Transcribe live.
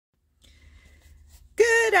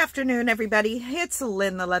Good afternoon, everybody. It's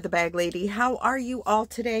Lynn, the Leather Bag Lady. How are you all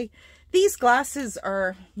today? These glasses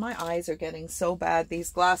are, my eyes are getting so bad.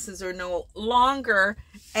 These glasses are no longer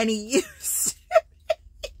any use.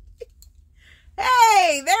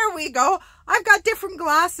 Hey, there we go. I've got different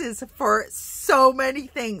glasses for so many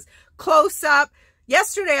things. Close up.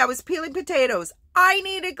 Yesterday I was peeling potatoes. I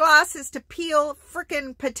needed glasses to peel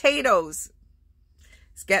freaking potatoes.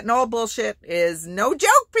 It's getting all bullshit. Is no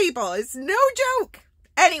joke, people. It's no joke.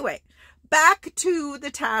 Anyway, back to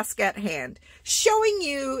the task at hand. Showing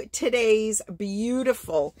you today's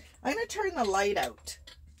beautiful... I'm going to turn the light out.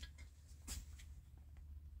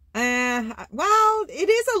 Well, it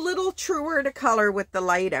is a little truer to color with the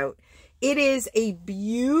light out. It is a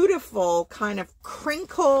beautiful kind of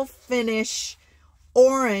crinkle finish,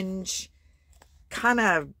 orange, kind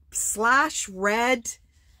of slash red.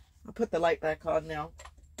 I'll put the light back on now.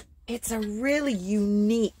 It's a really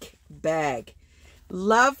unique bag.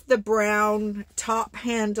 Love the brown top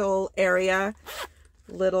handle area.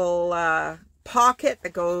 Little pocket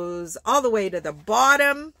that goes all the way to the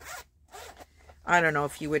bottom. I don't know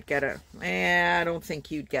if you would get I don't think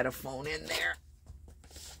you'd get a phone in there.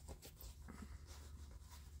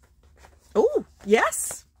 Oh,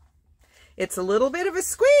 yes. It's a little bit of a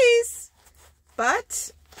squeeze,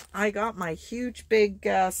 but I got my huge, big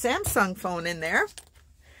Samsung phone in there.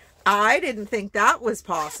 I didn't think that was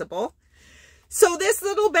possible. So this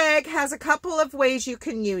little bag has a couple of ways you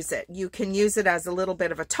can use it. You can use it as a little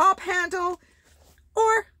bit of a top handle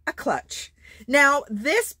or a clutch. Now,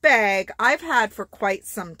 this bag I've had for quite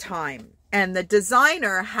some time, and the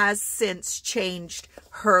designer has since changed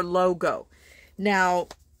her logo. Now,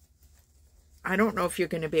 I don't know if you're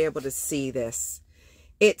going to be able to see this.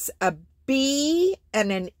 It's a B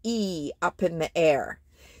and an E up in the air.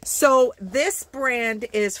 So this brand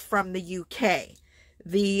is from the UK.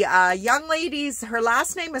 The young lady's, her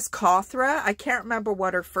last name is Cawthra. I can't remember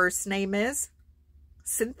what her first name is.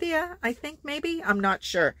 Cynthia, I think maybe. I'm not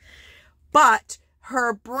sure. But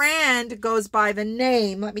her brand goes by the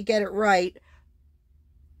name, let me get it right,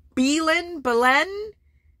 Belen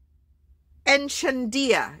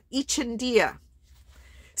Enchandia.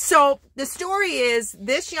 So the story is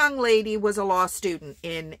this young lady was a law student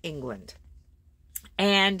in England.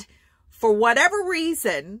 And for whatever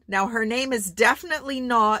reason, now her name is definitely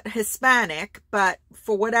not Hispanic, but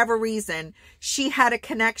for whatever reason, she had a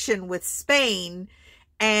connection with Spain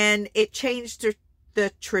and it changed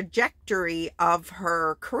the trajectory of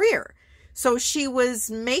her career. So she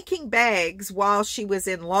was making bags while she was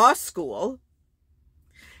in law school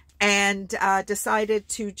and decided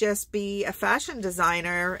to just be a fashion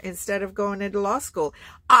designer instead of going into law school.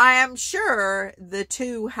 I am sure the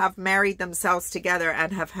two have married themselves together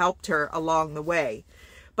and have helped her along the way.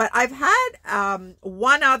 But I've had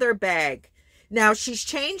one other bag. Now, she's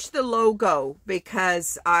changed the logo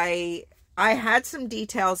because I had some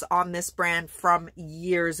details on this brand from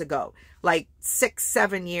years ago, like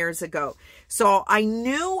 6-7 years ago. So I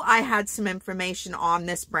knew I had some information on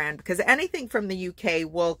this brand because anything from the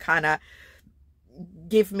UK will kind of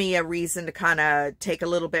give me a reason to kind of take a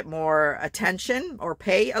little bit more attention or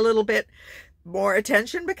pay a little bit more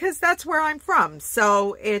attention because that's where I'm from.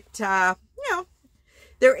 So it, you know,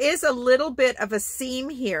 there is a little bit of a seam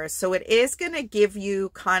here. So it is going to give you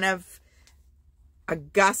kind of a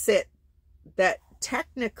gusset that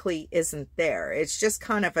technically isn't there. It's just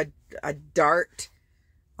kind of a dart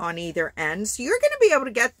on either end. So you're going to be able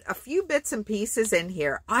to get a few bits and pieces in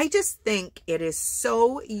here. I just think it is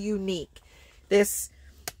so unique. This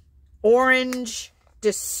orange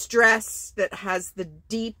distress that has the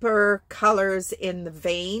deeper colors in the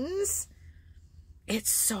veins.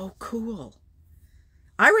 It's so cool.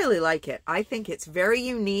 I really like it. I think it's very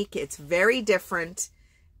unique. It's very different.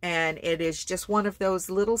 And it is just one of those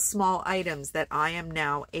little small items that I am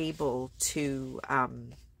now able to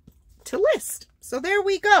list. So there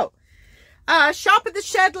we go. Shop at the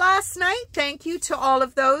Shed last night. Thank you to all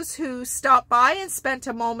of those who stopped by and spent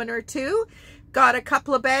a moment or two. Got a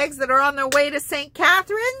couple of bags that are on their way to St.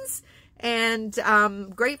 Catharines. And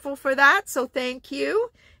grateful for that. So thank you.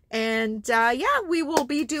 And yeah, we will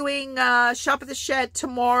be doing Shop at the Shed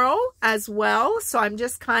tomorrow as well. So I'm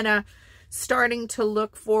just kind of starting to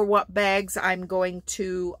look for what bags I'm going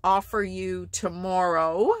to offer you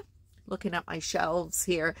tomorrow. Looking at my shelves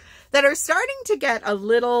here that are starting to get a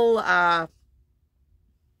little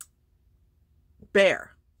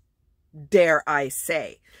bare, dare I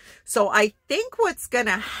say. So I think what's going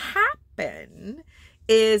to happen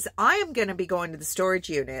is I am going to be going to the storage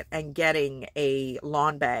unit and getting a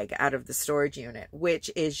lawn bag out of the storage unit,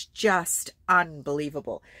 which is just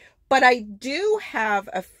unbelievable. But I do have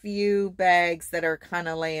a few bags that are kind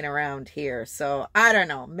of laying around here. So I don't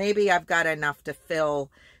know. Maybe I've got enough to fill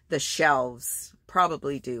the shelves.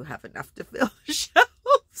 Probably do have enough to fill the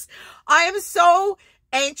shelves. I am so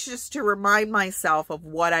anxious to remind myself of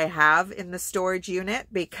what I have in the storage unit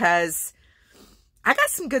because I got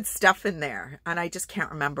some good stuff in there and I just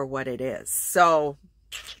can't remember what it is. So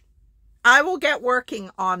I will get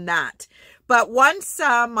working on that. But once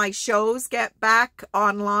my shows get back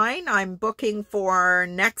online, I'm booking for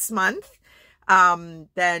next month,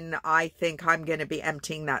 then I think I'm going to be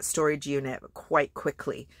emptying that storage unit quite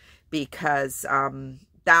quickly because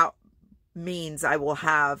that means I will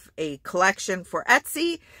have a collection for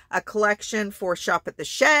Etsy, a collection for Shop at the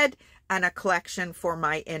Shed, and a collection for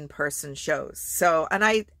my in-person shows. So, and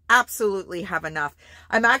I absolutely have enough.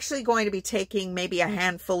 I'm actually going to be taking maybe a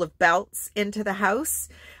handful of belts into the house.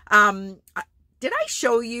 Did I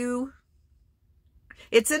show you?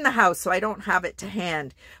 It's in the house, so I don't have it to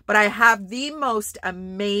hand, but I have the most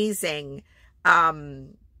amazing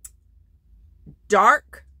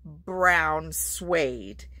dark brown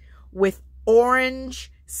suede with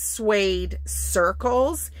orange suede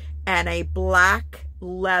circles and a black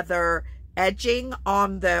leather edging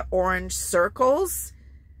on the orange circles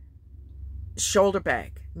shoulder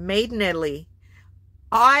bag, made in Italy.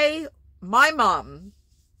 My mom,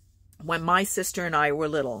 when my sister and I were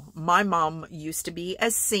little, my mom used to be a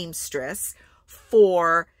seamstress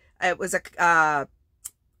for, it was a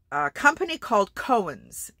company called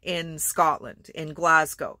Cohen's in Scotland, in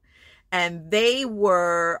Glasgow. And they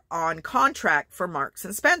were on contract for Marks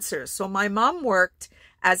and Spencer's. So my mom worked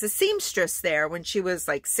as a seamstress there when she was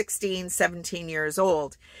like 16, 17 years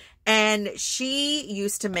old. And she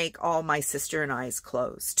used to make all my sister and I's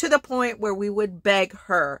clothes to the point where we would beg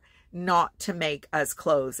her not to make us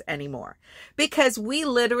clothes anymore because we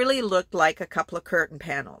literally looked like a couple of curtain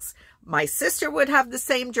panels. My sister would have the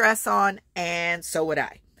same dress on and so would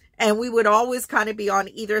I. And we would always kind of be on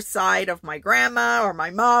either side of my grandma or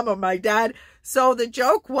my mom or my dad. So the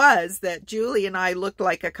joke was that Julie and I looked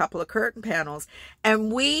like a couple of curtain panels.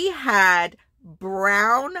 And we had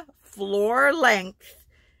brown floor length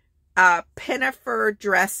pinafore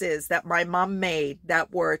dresses that my mom made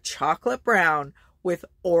that were chocolate brown with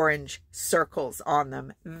orange circles on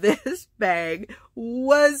them. This bag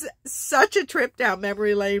was such a trip down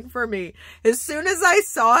memory lane for me. As soon as I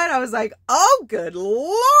saw it, I was like, oh, good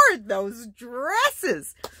Lord, those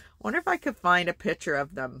dresses. Wonder if I could find a picture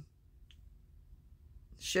of them.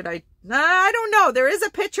 Should I? Nah, I don't know. There is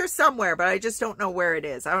a picture somewhere, but I just don't know where it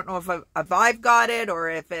is. I don't know if I've got it or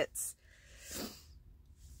if it's,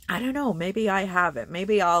 I don't know. Maybe I have it.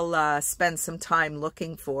 Maybe I'll spend some time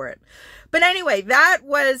looking for it. But anyway, that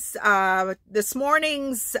was this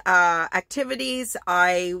morning's activities.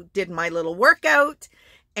 I did my little workout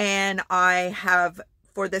and I have,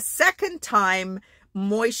 for the second time,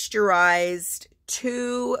 moisturized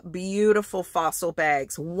 2 beautiful Fossil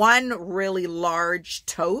bags. One really large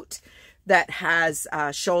tote that has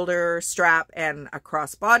a shoulder strap and a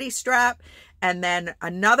crossbody strap. And then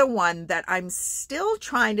another one that I'm still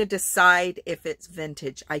trying to decide if it's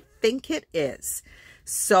vintage. I think it is.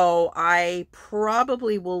 So I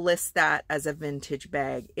probably will list that as a vintage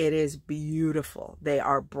bag. It is beautiful. They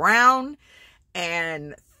are brown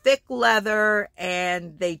and thick leather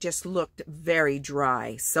and they just looked very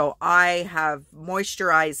dry. So I have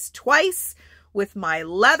moisturized twice with my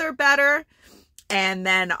leather better. And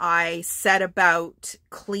then I set about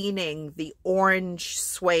cleaning the orange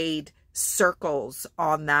suede circles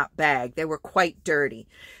on that bag. They were quite dirty.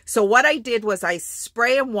 So what I did was I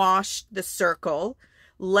spray and washed the circle,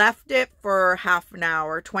 left it for half an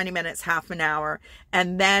hour, 20 minutes, half an hour.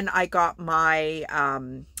 And then I got my,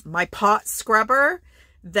 my pot scrubber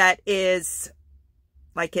that is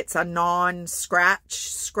like, it's a non-scratch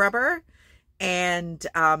scrubber. And,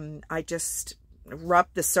 I just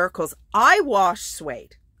rubbed the circles. I wash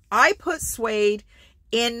suede. I put suede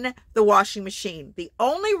in the washing machine. The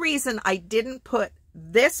only reason I didn't put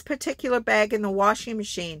this particular bag in the washing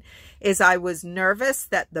machine is I was nervous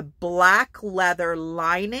that the black leather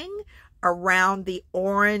lining around the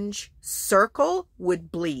orange circle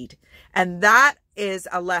would bleed. And that is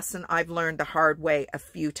a lesson I've learned the hard way a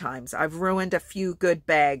few times. I've ruined a few good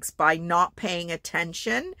bags by not paying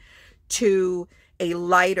attention to a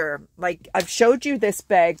lighter. Like I've showed you this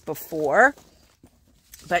bag before,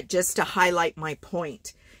 but just to highlight my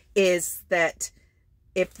point is that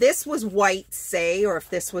if this was white, say, or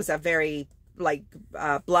if this was a very like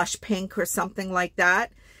blush pink or something like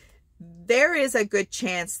that, there is a good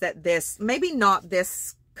chance that this, maybe not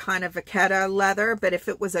this kind of Vachetta leather, but if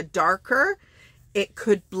it was a darker, it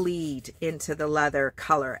could bleed into the leather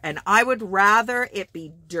color. And I would rather it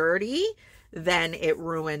be dirty than it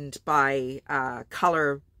ruined by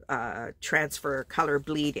color transfer, color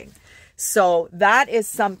bleeding. So that is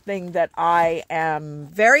something that I am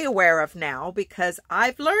very aware of now because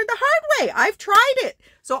I've learned the hard way. I've tried it.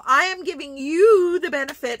 So I am giving you the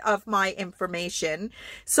benefit of my information.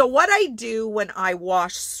 So what I do when I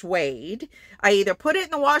wash suede, I either put it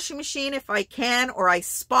in the washing machine if I can, or I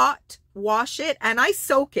spot wash it and I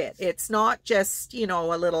soak it. It's not just, you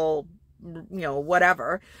know, a little, you know,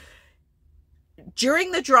 whatever.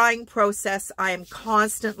 During the drying process, I am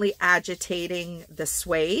constantly agitating the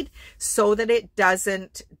suede so that it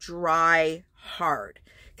doesn't dry hard,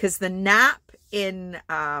 because the nap in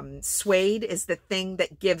suede is the thing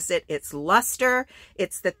that gives it its luster.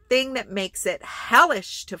 It's the thing that makes it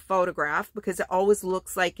hellish to photograph because it always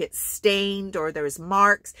looks like it's stained or there's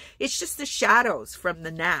marks. It's just the shadows from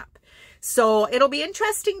the nap. So it'll be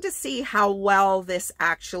interesting to see how well this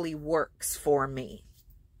actually works for me.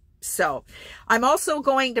 So I'm also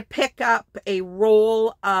going to pick up a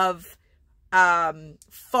roll of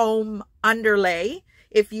foam underlay.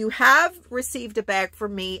 If you have received a bag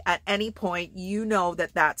from me at any point, you know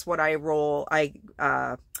that that's what I roll. I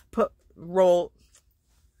put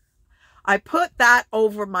that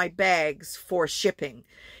over my bags for shipping.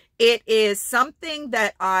 It is something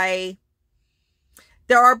that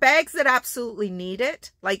there are bags that absolutely need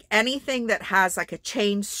it, like anything that has like a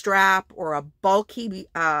chain strap or a bulky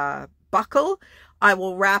buckle. I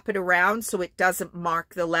will wrap it around so it doesn't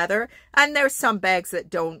mark the leather. And there's some bags that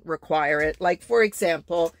don't require it. Like, for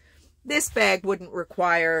example, this bag wouldn't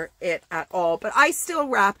require it at all, but I still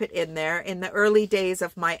wrap it in there. In the early days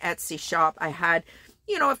of my Etsy shop, I had,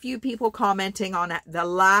 you know, a few people commenting on the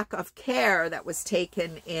lack of care that was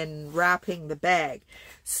taken in wrapping the bag.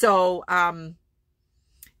 So,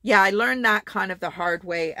 yeah, I learned that kind of the hard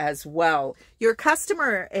way as well. Your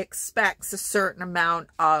customer expects a certain amount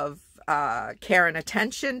of care and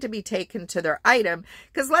attention to be taken to their item,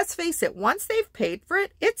 because let's face it, once they've paid for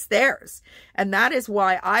it, it's theirs. And that is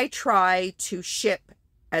why I try to ship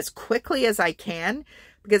as quickly as I can,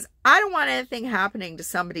 because I don't want anything happening to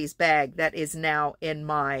somebody's bag that is now in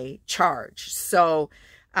my charge. So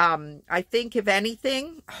I think if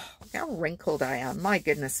anything, how wrinkled I am, my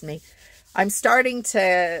goodness me. I'm starting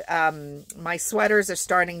to, my sweaters are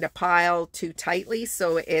starting to pile too tightly,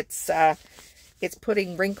 so it's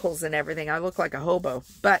putting wrinkles and everything. I look like a hobo.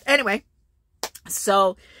 But anyway,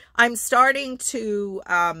 so I'm starting to,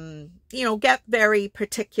 you know, get very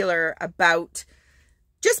particular about,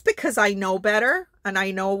 just because I know better and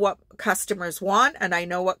I know what customers want and I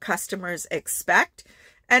know what customers expect.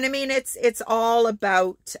 And I mean, it's all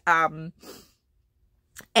about,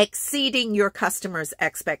 exceeding your customer's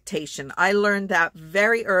expectation. I learned that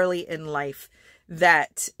very early in life,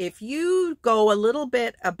 that if you go a little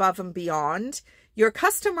bit above and beyond, your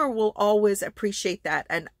customer will always appreciate that.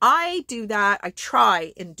 And I do that. I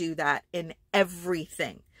try and do that in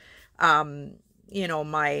everything. You know,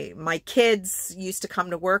 my kids used to come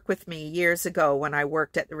to work with me years ago when I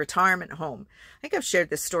worked at the retirement home. I think I've shared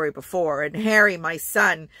this story before. And Harry, my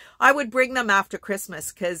son, I would bring them after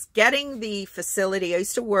Christmas, because getting the facility, I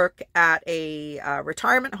used to work at a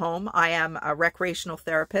retirement home. I am a recreational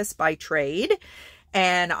therapist by trade,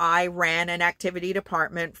 and I ran an activity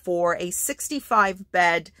department for a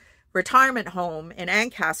 65-bed retirement home in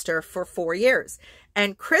Ancaster for 4 years.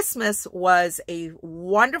 And Christmas was a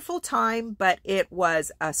wonderful time, but it was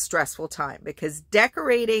a stressful time, because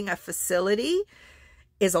decorating a facility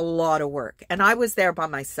is a lot of work. And I was there by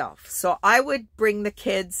myself. So I would bring the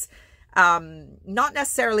kids, not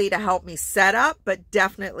necessarily to help me set up, but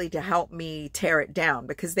definitely to help me tear it down,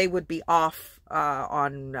 because they would be off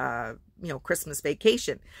on, you know, Christmas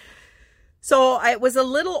vacation. So it was a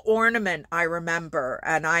little ornament, I remember.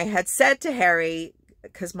 And I had said to Harry,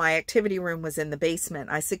 because my activity room was in the basement,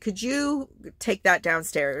 I said, could you take that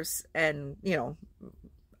downstairs? And, you know,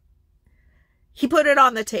 he put it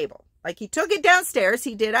on the table. Like, he took it downstairs.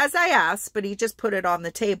 He did as I asked, but he just put it on the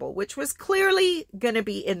table, which was clearly going to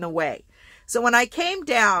be in the way. So when I came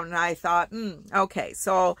down, I thought, okay.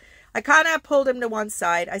 So I kind of pulled him to one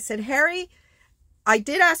side. I said, Harry, I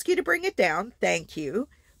did ask you to bring it down. Thank you.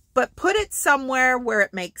 But put it somewhere where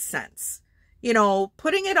it makes sense. You know,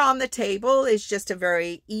 putting it on the table is just a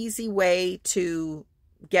very easy way to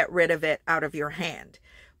get rid of it out of your hand.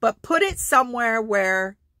 But put it somewhere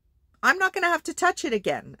where I'm not going to have to touch it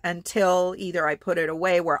again until either I put it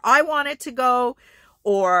away where I want it to go,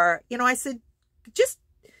 or, you know, I said, just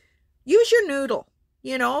use your noodle.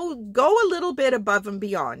 You know, go a little bit above and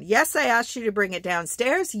beyond. Yes, I asked you to bring it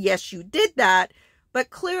downstairs. Yes, you did that.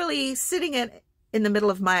 But clearly sitting in the middle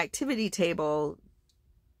of my activity table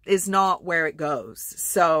is not where it goes.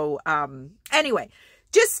 So anyway,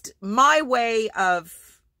 just my way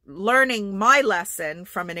of learning my lesson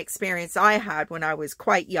from an experience I had when I was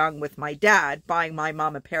quite young with my dad, buying my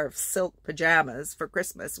mom a pair of silk pajamas for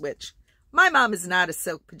Christmas, which my mom is not a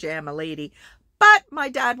silk pajama lady, but my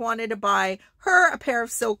dad wanted to buy her a pair of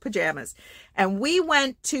silk pajamas. And we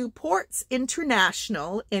went to Ports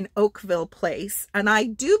International in Oakville Place. And I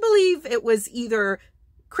do believe it was either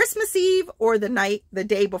Christmas Eve or the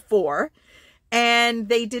day before. And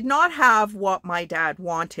they did not have what my dad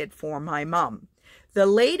wanted for my mom. The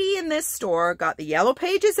lady in this store got the Yellow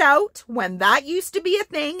Pages out when that used to be a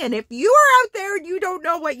thing. And if you are out there and you don't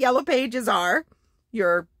know what Yellow Pages are,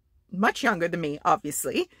 you're much younger than me,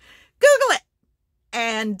 obviously. Google it.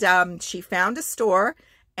 And she found a store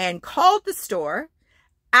and called the store,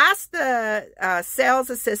 asked the sales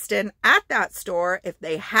assistant at that store if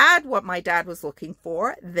they had what my dad was looking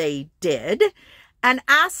for. They did. And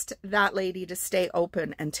asked that lady to stay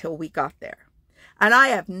open until we got there. And I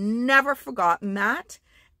have never forgotten that.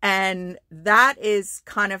 And that is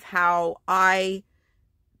kind of how I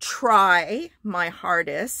try my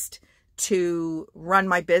hardest to run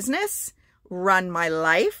my business, run my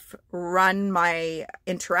life, run my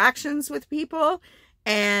interactions with people,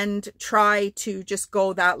 and try to just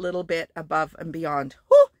go that little bit above and beyond.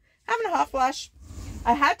 Whew, having a hot flash.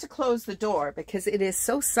 I had to close the door because it is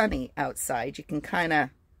so sunny outside. You can kind of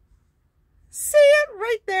see it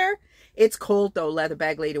right there. It's cold though, Leather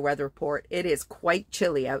Bag Lady weather report. It is quite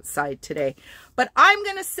chilly outside today. But I'm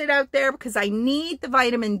going to sit out there because I need the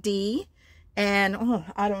vitamin D. And, oh,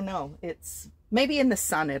 I don't know. It's maybe in the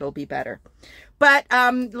sun it'll be better. But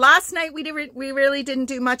last night we really didn't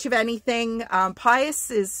do much of anything.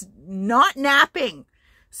 Pius is not napping.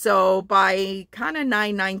 So by kind of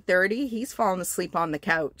 9:30, he's fallen asleep on the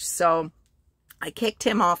couch. So I kicked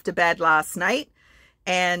him off to bed last night.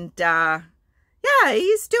 And yeah,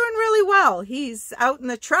 he's doing really well. He's out in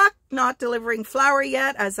the truck, not delivering flour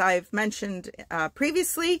yet, as I've mentioned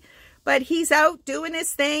previously. But he's out doing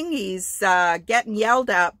his thing. He's getting yelled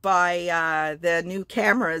at by the new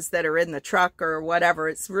cameras that are in the truck or whatever.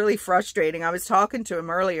 It's really frustrating. I was talking to him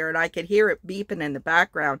earlier and I could hear it beeping in the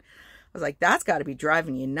background. I was like, that's got to be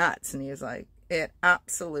driving you nuts. And he was like, it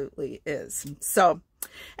absolutely is. So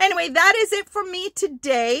anyway, that is it for me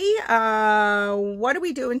today. What are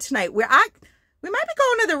we doing tonight? We might be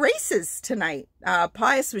going to the races tonight.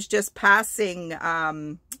 Pius was just passing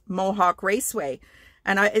Mohawk Raceway.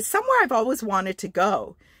 And it's somewhere I've always wanted to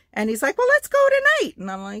go. And he's like, well, let's go tonight. And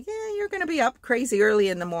I'm like, yeah, you're going to be up crazy early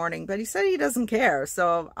in the morning. But he said he doesn't care.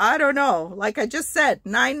 So I don't know. Like I just said,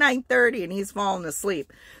 9:30 and he's falling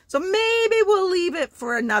asleep. So maybe we'll leave it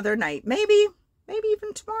for another night. Maybe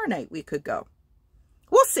even tomorrow night we could go.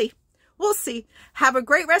 We'll see. We'll see. Have a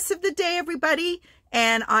great rest of the day, everybody.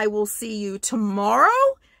 And I will see you tomorrow,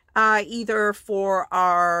 either for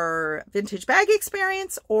our vintage bag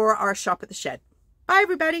experience or our shop at the shed. Bye,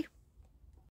 everybody.